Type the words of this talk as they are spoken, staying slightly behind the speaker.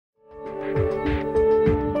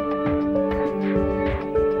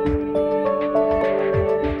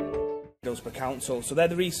Council. So they're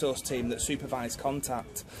the resource team that supervise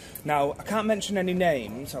contact. Now, I can't mention any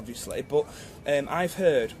names, obviously, but I've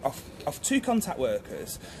heard of 2 contact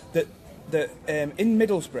workers that in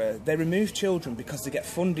Middlesbrough, they remove children because they get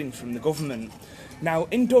funding from the government. Now,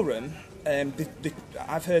 in Durham,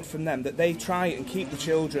 I've heard from them that they try and keep the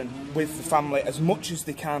children with the family as much as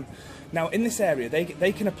they can. Now, in this area,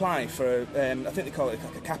 they can apply for, I think they call it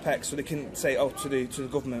like a capex, so they can say, oh, to the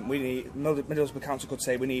government, we need, Middlesbrough Council could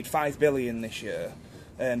say we need 5 billion this year.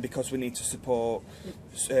 Because we need to support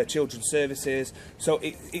children's services. So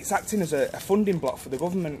it's acting as a funding block for the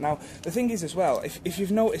government. Now, the thing is as well, if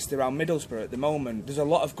you've noticed around Middlesbrough at the moment, there's a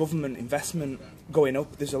lot of government investment going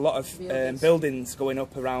up. There's a lot of buildings going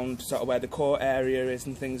up around sort of where the core area is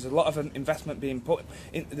and things. There's a lot of investment being put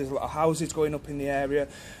in. There's a lot of houses going up in the area.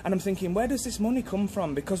 And I'm thinking, where does this money come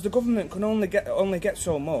from? Because the government can only get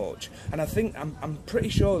so much. And I think, I'm pretty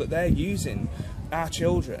sure that they're using our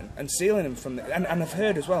children and stealing them from and I've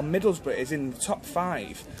heard as well Middlesbrough is in the top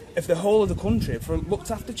 5 of the whole of the country for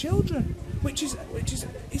looked after children, which is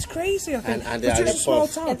it's crazy. I think it's just a small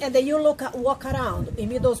town. And then you walk around in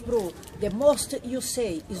Middlesbrough, the most you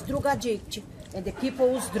say is drug addict and the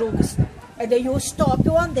people use drugs, and then you stop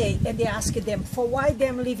one day and they ask them for why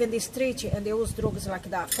them live in the street and they use drugs like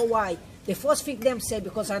that, for why. The first thing them say,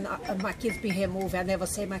 because my kids been removed, I never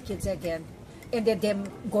say my kids again. And then them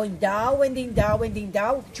going down and then down and then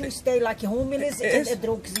down to stay like homeless and the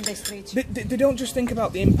drugs in the street. They don't just think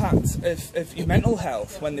about the impact of your mental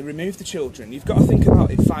health when they remove the children. You've got to think about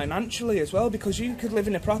it financially as well, because you could live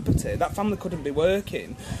in a property, that family couldn't be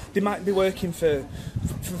working. They might be working for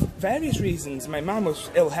various reasons. My mum was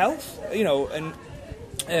ill health, you know,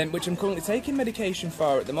 and which I'm currently taking medication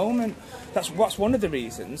for at the moment. That's one of the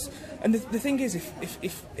reasons. And the thing is,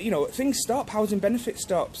 if you know, things stop, housing benefit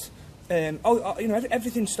stops. You know,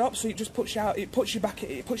 everything stops, so it just puts you out. It puts you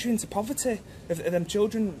into poverty of them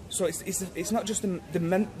children. So it's not just the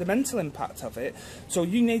mental impact of it. So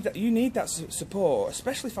you need that support,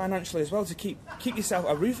 especially financially as well, to keep yourself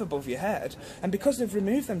a roof above your head. And because they've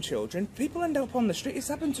removed them children, people end up on the street. It's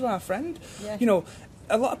happened to our friend. Yeah. You know,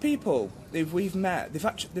 a lot of people we've met,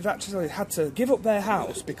 they've actually had to give up their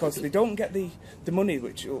house because they don't get the money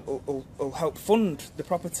which will help fund the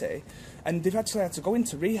property, and they've actually had to go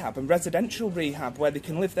into rehab and residential rehab where they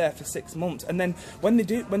can live there for 6 months. And then when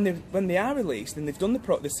they are released and they've done the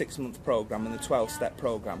 6-month programme and the 12-step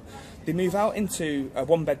programme, they move out into a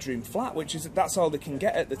 1-bedroom flat, that's all they can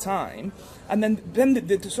get at the time. And then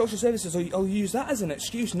the social services will use that as an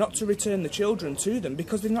excuse not to return the children to them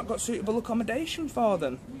because they've not got suitable accommodation for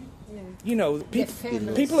them. Yeah. You know,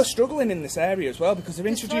 people are struggling in this area as well because they've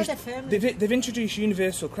introduced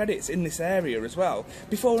universal credits in this area as well.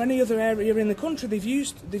 Before any other area in the country, they've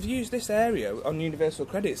used this area on universal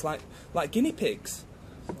credits like guinea pigs.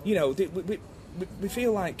 You know, we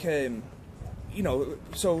feel like. You know,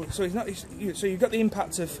 so you've got the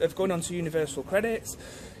impact of going on to universal credits,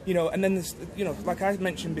 you know, and then there's, you know, like I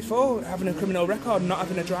mentioned before, having a criminal record, not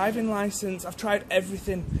having a driving licence. I've tried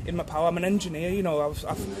everything in my power. I'm an engineer, you know.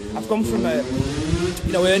 I've gone from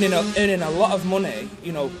earning a lot of money,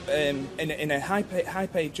 you know, in a high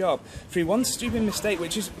paid job through one stupid mistake,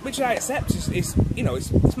 which I accept is you know,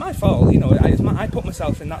 it's my fault, you know. I put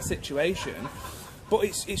myself in that situation. But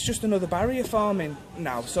it's just another barrier for me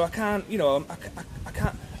now, so I can't, you know,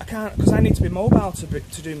 I can't, because I need to be mobile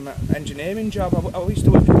to do my engineering job. I used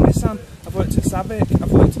to work at Nissan, I've worked at Savic,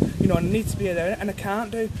 I've worked, you know, and I need to be there, and I can't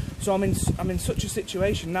do. So I'm in such a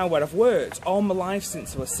situation now where I've worked all my life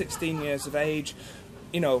since I was 16 years of age.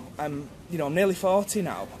 You know, I'm nearly 40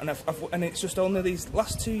 now, and it's just only these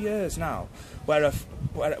last 2 years now where I've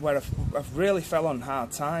really fell on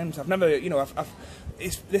hard times. I've never, you know,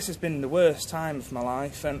 this has been the worst time of my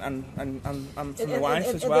life, and for my wife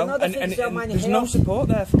as well. And there's no support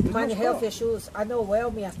there. My health issues, I know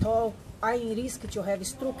well me at all. I in risk to have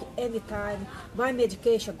stroke anytime. My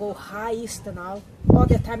medication go highest now. All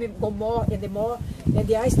the time it go more,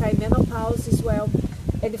 and I start menopause as well.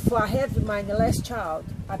 And if I have my last child,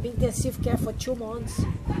 I've been intensive care for 2 months.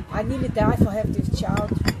 I nearly die for having this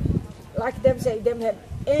child. Like them say, them have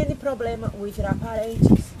any problem with their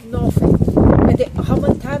apparatus, nothing. And how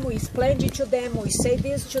many times we explain it to them, we say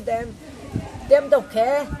this to them, them don't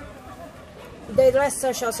care. The last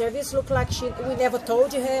social service look like we never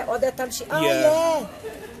told her. All the time yeah.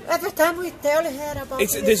 Every time we tell her about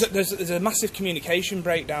it. There's a massive communication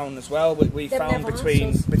breakdown as well. We found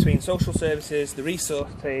between social services, the resource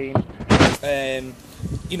team.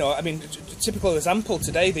 You know, I mean, typical example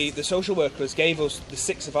today, the social workers gave us the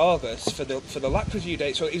 6th of August for the LAC review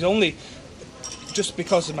date. So it's only just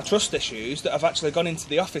because of my trust issues that I've actually gone into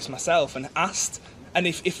the office myself and asked And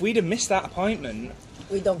if we'd have missed that appointment,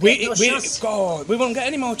 we don't get no chance. God, we won't get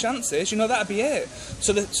any more chances. You know, that'd be it.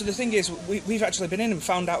 So the thing is, we've actually been in and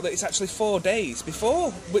found out that it's actually 4 days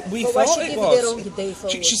before we thought it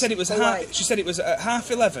was. She said it was she said it was at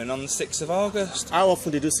 11:30 on the 6th of August. How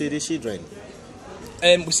often did you see the children?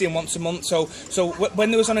 We see them once a month. So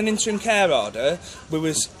when there was on an interim care order, we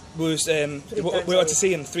had to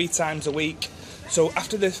see them 3 times a week. So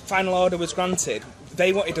after the final order was granted,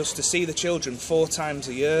 they wanted us to see the children 4 times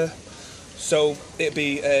a year. So it'd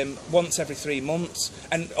be once every 3 months,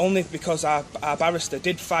 and only because our barrister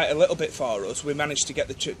did fight a little bit for us, we managed to get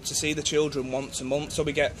to see the children once a month. So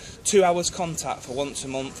we get 2 hours contact for once a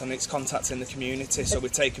month, and it's contact in the community. So we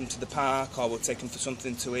take them to the park, or we'll take them for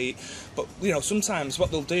something to eat. But you know, sometimes what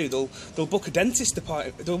they'll do, they'll book a dentist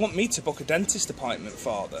appointment. They'll want me to book a dentist appointment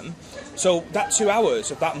for them. So that 2 hours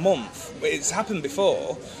of that month, it's happened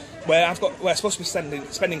before, where I'm supposed to be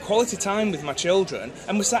spending quality time with my children,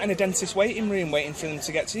 and we're sat in a dentist waiting room waiting for them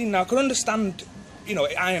to get seen. Now I can understand, you know,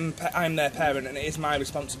 I am their parent, and it is my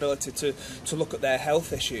responsibility to look at their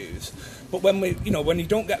health issues. But when you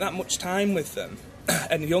don't get that much time with them,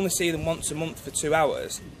 and you only see them once a month for 2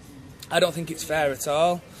 hours, I don't think it's fair at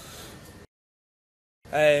all.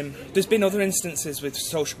 There's been other instances with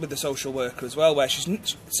the social worker as well, where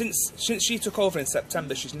since she took over in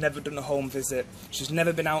September, she's never done a home visit. She's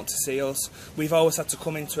never been out to see us. We've always had to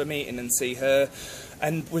come into a meeting and see her,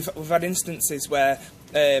 and we've had instances where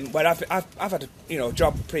I've had a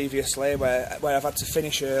job previously where I've had to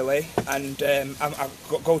finish early, and I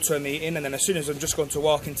go to a meeting, and then as soon as I'm just going to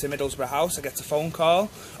walk into Middlesbrough House, I get a phone call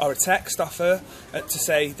or a text off her to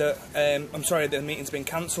say that I'm sorry, the meeting's been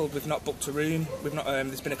cancelled. We've not booked a room. We've not.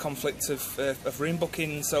 There's been a conflict of room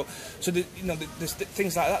booking. So there's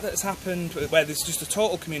things like that that's happened where there's just a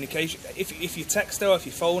total communication. If you text her or if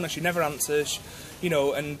you phone her, she never answers.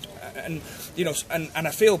 And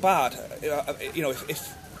I feel bad.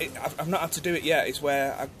 If I've not had to do it yet, is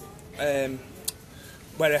where I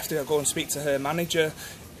have to go and speak to her manager.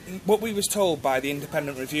 What we was told by the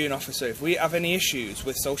independent reviewing officer, if we have any issues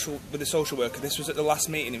with the social worker, this was at the last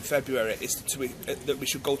meeting in February, is that we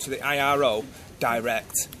should go to the IRO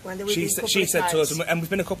direct. She said to us, and we've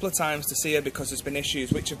been a couple of times to see her because there's been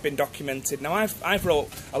issues which have been documented. Now I've wrote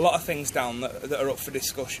a lot of things down that are up for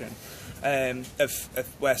discussion.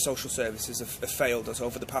 Of where social services have failed us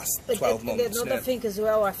over the past 12 months. Another thing as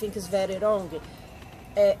well, I think is very wrong.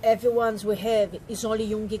 Everyone's we have is only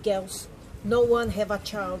young girls. No one have a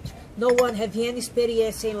child. No one have any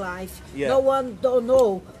experience in life. Yeah. No one don't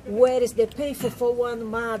know where is the painful for one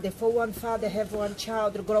mother, for one father have one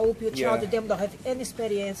child, grow up your child, them don't have any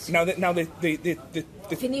experience. Now they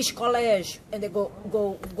finish college and they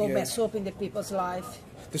go mess up in the people's life.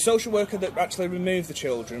 The social worker that actually removed the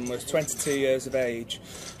children was 22 years of age.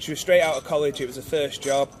 She was straight out of college. It was her first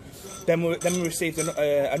job. Then we received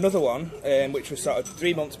another one, which was sort of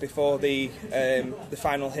 3 months before the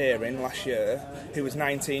final hearing last year, who was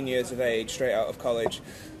 19 years of age, straight out of college.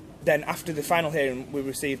 Then after the final hearing, we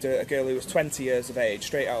received a girl who was 20 years of age,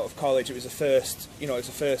 straight out of college. It was a first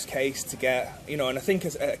case to get, and I think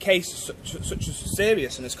as a case such as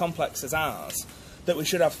serious and as complex as ours, that we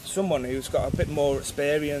should have someone who's got a bit more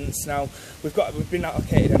experience. Now we've been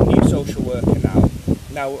allocated a new social worker now.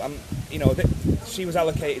 She was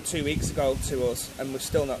allocated 2 weeks ago to us, and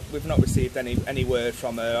we've not received any word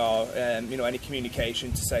from her or any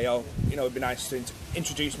communication to say, it'd be nice to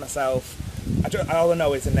introduce myself. All I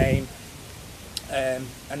know is a name, and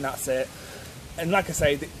that's it. And like I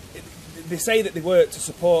say, they say that they work to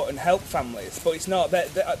support and help families, but it's not.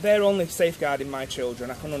 They're only safeguarding my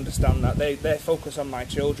children. I can understand that. They focus on my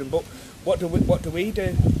children, but what do we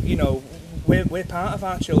do? We're part of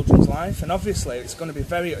our children's life, and obviously it's going to be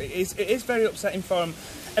it is very upsetting for them.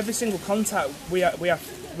 Every single contact we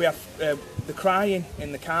have the crying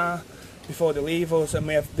in the car before they leave us, and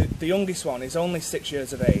we have the youngest one is only 6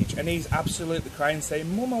 years of age, and he's absolutely crying,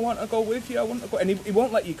 saying, "Mum, I want to go with you. I want to go," and he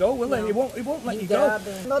won't let you go, will he? He won't let you go.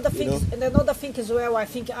 Another thing as well. I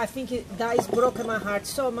think that has broken my heart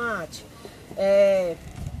so much. The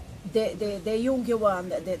younger one,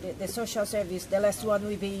 the social service, the last one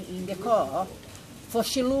we be in the car, for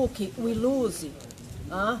she look, we lose,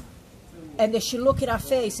 and she look at her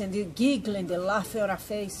face and they giggle and they laugh at her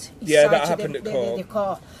face. Yeah, that happened at the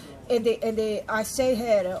car. And I say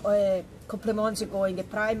her a couple of months ago in the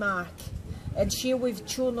Primark, and she with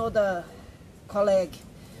 2 other colleagues,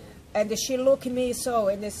 and she look at me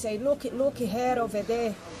and they say, look her over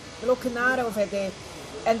there, look at her over there.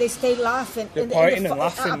 And they stay laughing. They're pointing and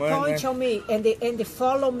laughing, point on me, and they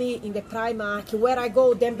follow me in the Primark. Where I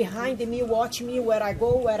go, them behind me, watch me, where I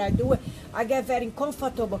go, where I do it. I get very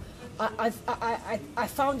uncomfortable. I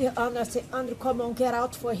found the Andrew. I said, Andrew, come on, get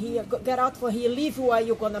out for here, get out for here, leave what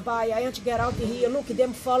you're gonna buy. I want to get out here. Look at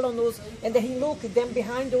them following us, and then he look at them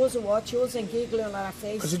behind us, watch us, and giggling on our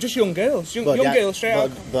face. Because they're just young girls, young girls straight out.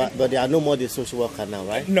 But they are no more the social worker now,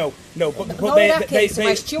 right? No, but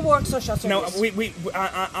they still work social service. No,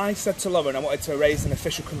 I said to Lauren I wanted to raise an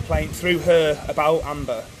official complaint through her about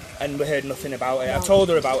Amber, and we heard nothing about it. No. I told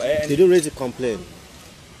her about it. And did you raise a complaint?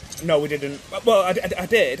 No, we didn't. Well, I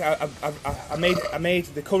did. I made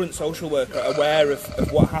the current social worker aware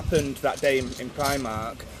of what happened that day in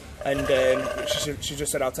Primark, and she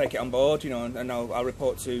just said I'll take it on board, you know, and I'll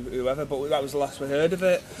report to whoever. But that was the last we heard of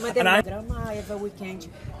it. And grandma every weekend.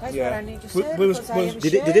 That's what I need to say.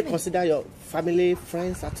 Did they consider your family,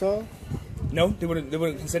 friends at all? No, they wouldn't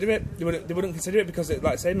consider it. They wouldn't consider it because, like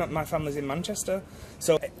I say, my family's in Manchester,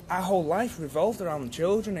 so our whole life revolved around the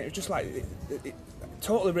children. It was just like it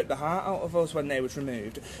totally ripped the heart out of us when they was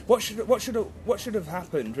removed. What should have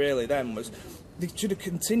happened really then was they should have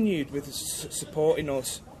continued with supporting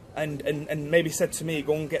us and maybe said to me,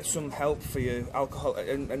 go and get some help for your alcohol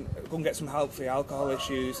and go and get some help for your alcohol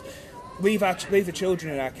issues. Leave the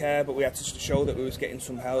children in our care, but we had to show that we was getting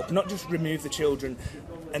some help, not just remove the children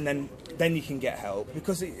and then you can get help,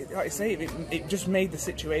 because like I say, it just made the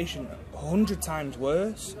situation 100 times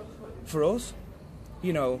worse for us,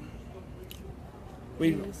 you know.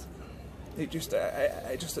 It just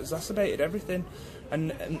exacerbated everything,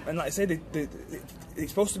 and like I say, it's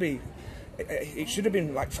supposed to be. It should have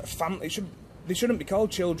been like family. They shouldn't be called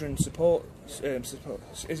children's support.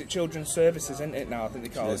 Is it children's services? Isn't it now? I think they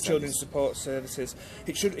call it children's support services.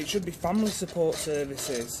 It should be family support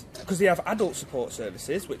services, because they have adult support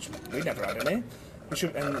services, which we never had any.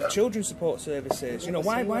 And children's support services. You know,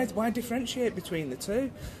 why differentiate between the two?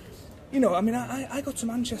 You know, I mean, I go to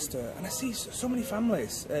Manchester and I see so many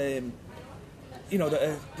families, you know, that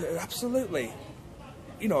are absolutely,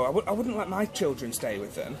 you know, I wouldn't let my children stay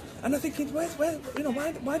with them. And I'm thinking, why are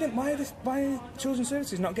children's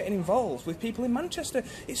services not getting involved with people in Manchester?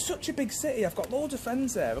 It's such a big city. I've got loads of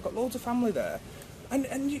friends there. I've got loads of family there,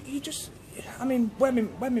 and you just, I mean, where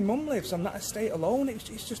my mum lives on that estate alone,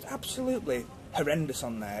 it's just absolutely horrendous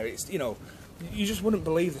on there. It's, you know. You just wouldn't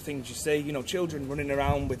believe the things you see. You know, children running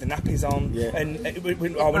around with the nappies on, and with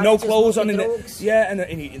no clothes on, and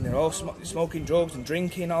they're all smoking drugs and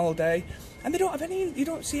drinking all day, and they don't have any. You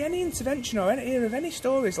don't see any intervention or hear of any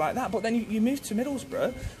stories like that. But then you move to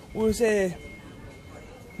Middlesbrough,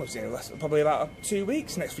 probably about 2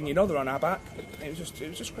 weeks. Next thing you know, they're on our back. It was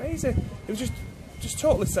just crazy. It was just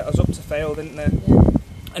totally set us up to fail, didn't it? Yeah.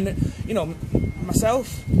 And you know,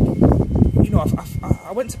 myself. You know,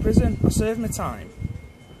 I went to prison. I served my time.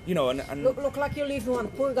 You know, and look like you live in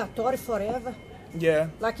purgatory forever. Yeah.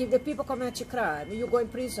 Like if the people commit a crime, you go in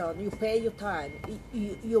prison, you pay your time,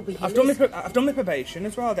 you'll be released. I've done my probation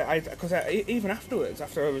as well. Because even afterwards,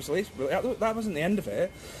 after I was released, that wasn't the end of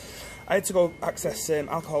it. I had to go access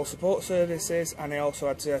alcohol support services, and I also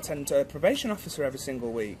had to attend a probation officer every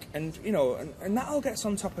single week. And you know, and that all gets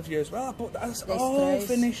on top of you as well. But that's all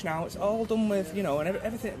finished now. It's all done with, you know, and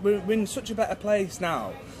everything. We're in such a better place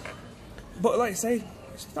now. But like I say,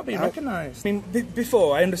 it's not being recognised. I mean,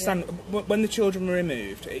 before, I understand, when the children were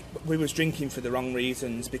removed, we was drinking for the wrong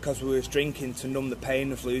reasons, because we was drinking to numb the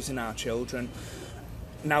pain of losing our children.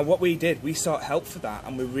 Now, what we did, we sought help for that,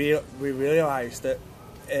 and we realised that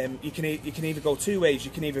you can either go two ways.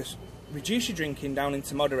 You can either reduce your drinking down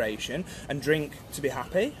into moderation and drink to be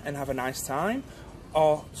happy and have a nice time,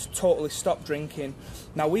 or totally stop drinking.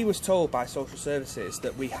 Now, we was told by social services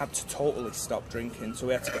that we had to totally stop drinking, so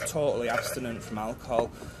we had to get totally abstinent from alcohol.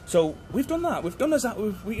 So we've done that. We've done as that.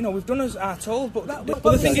 We've done as are told. But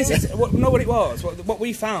the thing is, what it was. What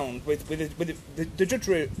we found with the judge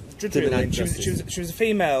ruling. She was a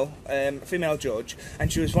female judge,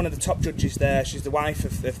 and she was one of the top judges there. She's the wife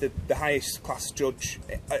of the highest class judge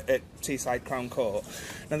at Teesside Crown Court.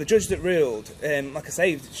 Now, the judge that ruled, like I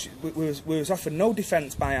say, we was offered no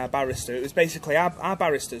defence by our barrister. It was basically our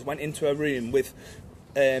barristers went into a room with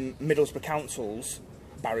Middlesbrough Council's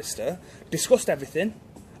barrister, discussed everything,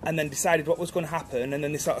 and then decided what was going to happen, and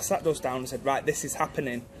then they sort of sat us down and said, right, this is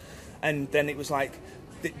happening. And then it was like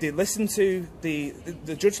they listened to the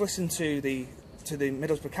judge listened to the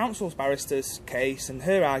Middlesbrough Council's barrister's case and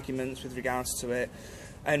her arguments with regards to it,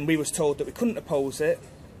 and we was told that we couldn't oppose it.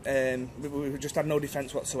 We just had no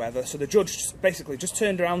defence whatsoever. So the judge basically just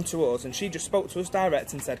turned around to us, and she just spoke to us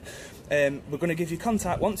direct and said, we're going to give you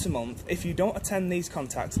contact once a month. If you don't attend these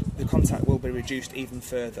contacts, the contact will be reduced even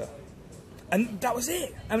further. And that was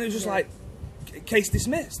it. I mean, it was just like case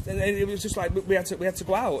dismissed, and it was just like we had to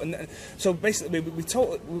go out. And so basically we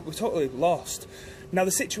totally lost. Now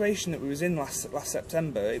the situation that we was in last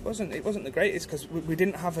September, it wasn't the greatest, because we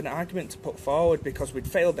didn't have an argument to put forward, because we'd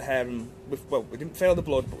failed the hair and we didn't fail the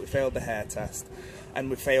blood, but we failed the hair test, and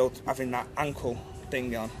we failed having that ankle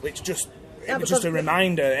thing on, which just. It was just a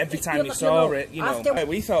reminder every time you saw it, you know.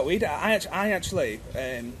 We thought I actually,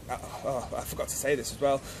 I forgot to say this as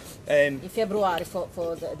well. In February for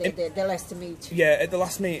the last meeting. Yeah, at the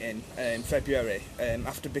last meeting in February,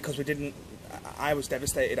 because we didn't. I was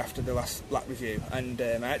devastated after the last lap review, and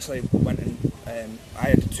I actually went and I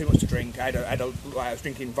had too much to drink. I was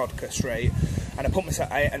drinking vodka straight, and I put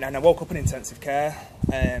myself. And I woke up in intensive care,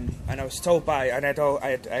 and I was told I had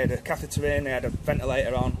a catheter in, I had a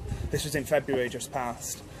ventilator on. This was in February just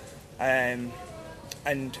past, and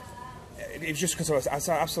it was just because I was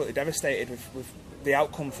absolutely devastated with the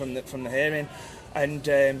outcome from the hearing, and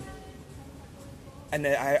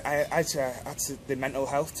I had the mental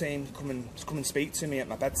health team come and speak to me at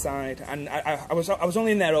my bedside, and I was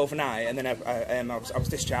only in there overnight, and then I was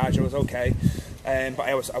discharged. I was okay, but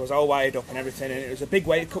I was all wired up and everything, and it was a big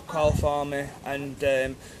wake up call for me, and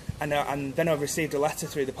then I received a letter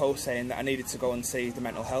through the post saying that I needed to go and see the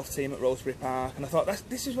mental health team at Rosebery Park, and I thought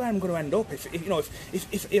this is where I'm going to end up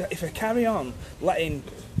if I carry on letting.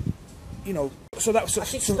 You know, so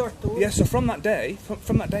from that day,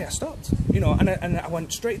 I stopped. You know, and I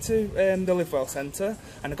went straight to the Live Well Centre,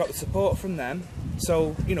 and I got the support from them.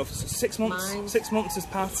 So you know, 6 months, 6 months has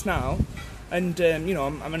passed now, and you know,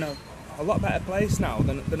 I'm in a lot better place now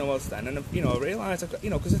than I was then. And you know, I realised,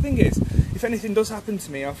 you know, because the thing is, if anything does happen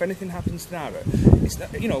to me, or if anything happens to Nara, it's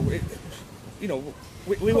you know,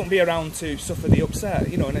 we won't be around to suffer the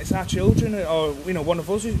upset, you know, and it's our children, or you know, one of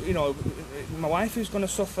us, you know, my wife who's going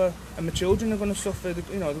to suffer, and my children are going to suffer.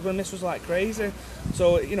 You know, they're going to miss us like crazy.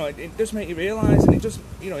 So you know, it does make you realise, and it just,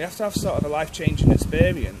 you know, you have to have sort of a life-changing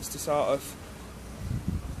experience to sort of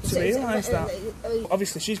realise that.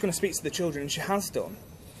 Obviously, she's going to speak to the children, and she has done.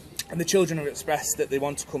 And the children have expressed that they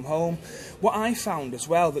want to come home. What I found as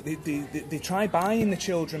well, that they try buying the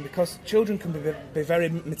children, because children can be very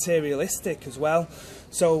materialistic as well.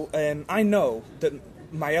 So I know that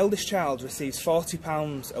my eldest child receives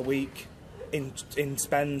 £40 a week in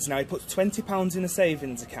spends. Now he puts £20 in a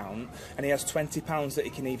savings account, and he has £20 that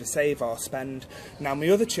he can either save or spend. Now my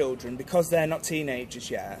other children, because they're not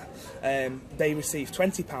teenagers yet, they receive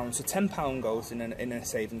 £20, so £10 goes in a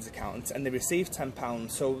savings account, and they receive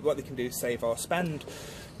 £10, so what they can do is save or spend.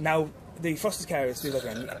 Now the foster carers do live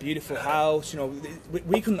in a beautiful house. You know,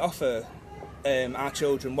 we couldn't offer our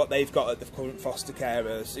children what they've got at the current foster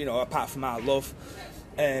carers, you know, apart from our love.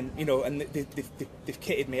 You know, and they've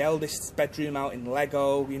kitted my eldest's bedroom out in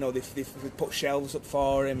Lego. You know, they've put shelves up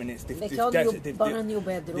for him, and they've done a new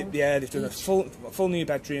bedroom. They've done a full new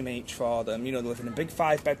bedroom each for them. You know, they live in a big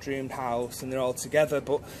 5-bedroomed house, and they're all together.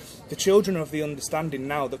 But the children are of the understanding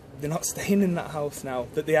now that they're not staying in that house now,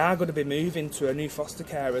 that they are going to be moving to a new foster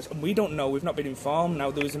carers, and we don't know. We've not been informed.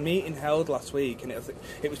 Now there was a meeting held last week, and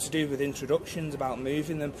it was to do with introductions about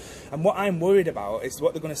moving them. And what I'm worried about is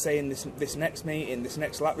what they're going to say in this next meeting, this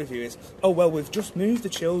next lap review is, oh well, we've just moved the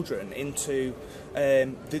children into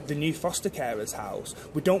the new foster carers house.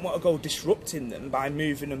 We don't want to go disrupting them by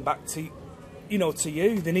moving them back to, you know, to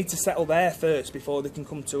you. They need to settle there first before they can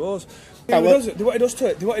come to us. They wanted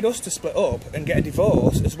us to split up and get a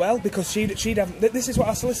divorce as well, because she'd have. This is what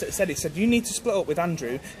our solicitor said. He said, you need to split up with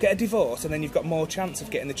Andrew, get a divorce, and then you've got more chance of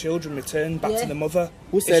getting the children returned back to the mother.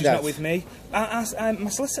 Who said that? Not with me. My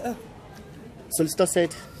solicitor. Solicitor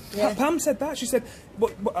said. Yeah. Pam said that. She said,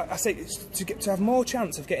 but I say, to have more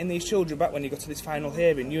chance of getting these children back when you go to this final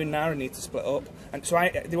hearing, you and Nara need to split up. And so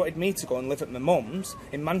they wanted me to go and live at my mum's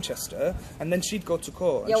in Manchester, and then she'd go to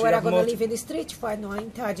court. Yeah, we're going to live in the street for no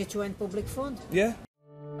entitled to any public fund. Yeah.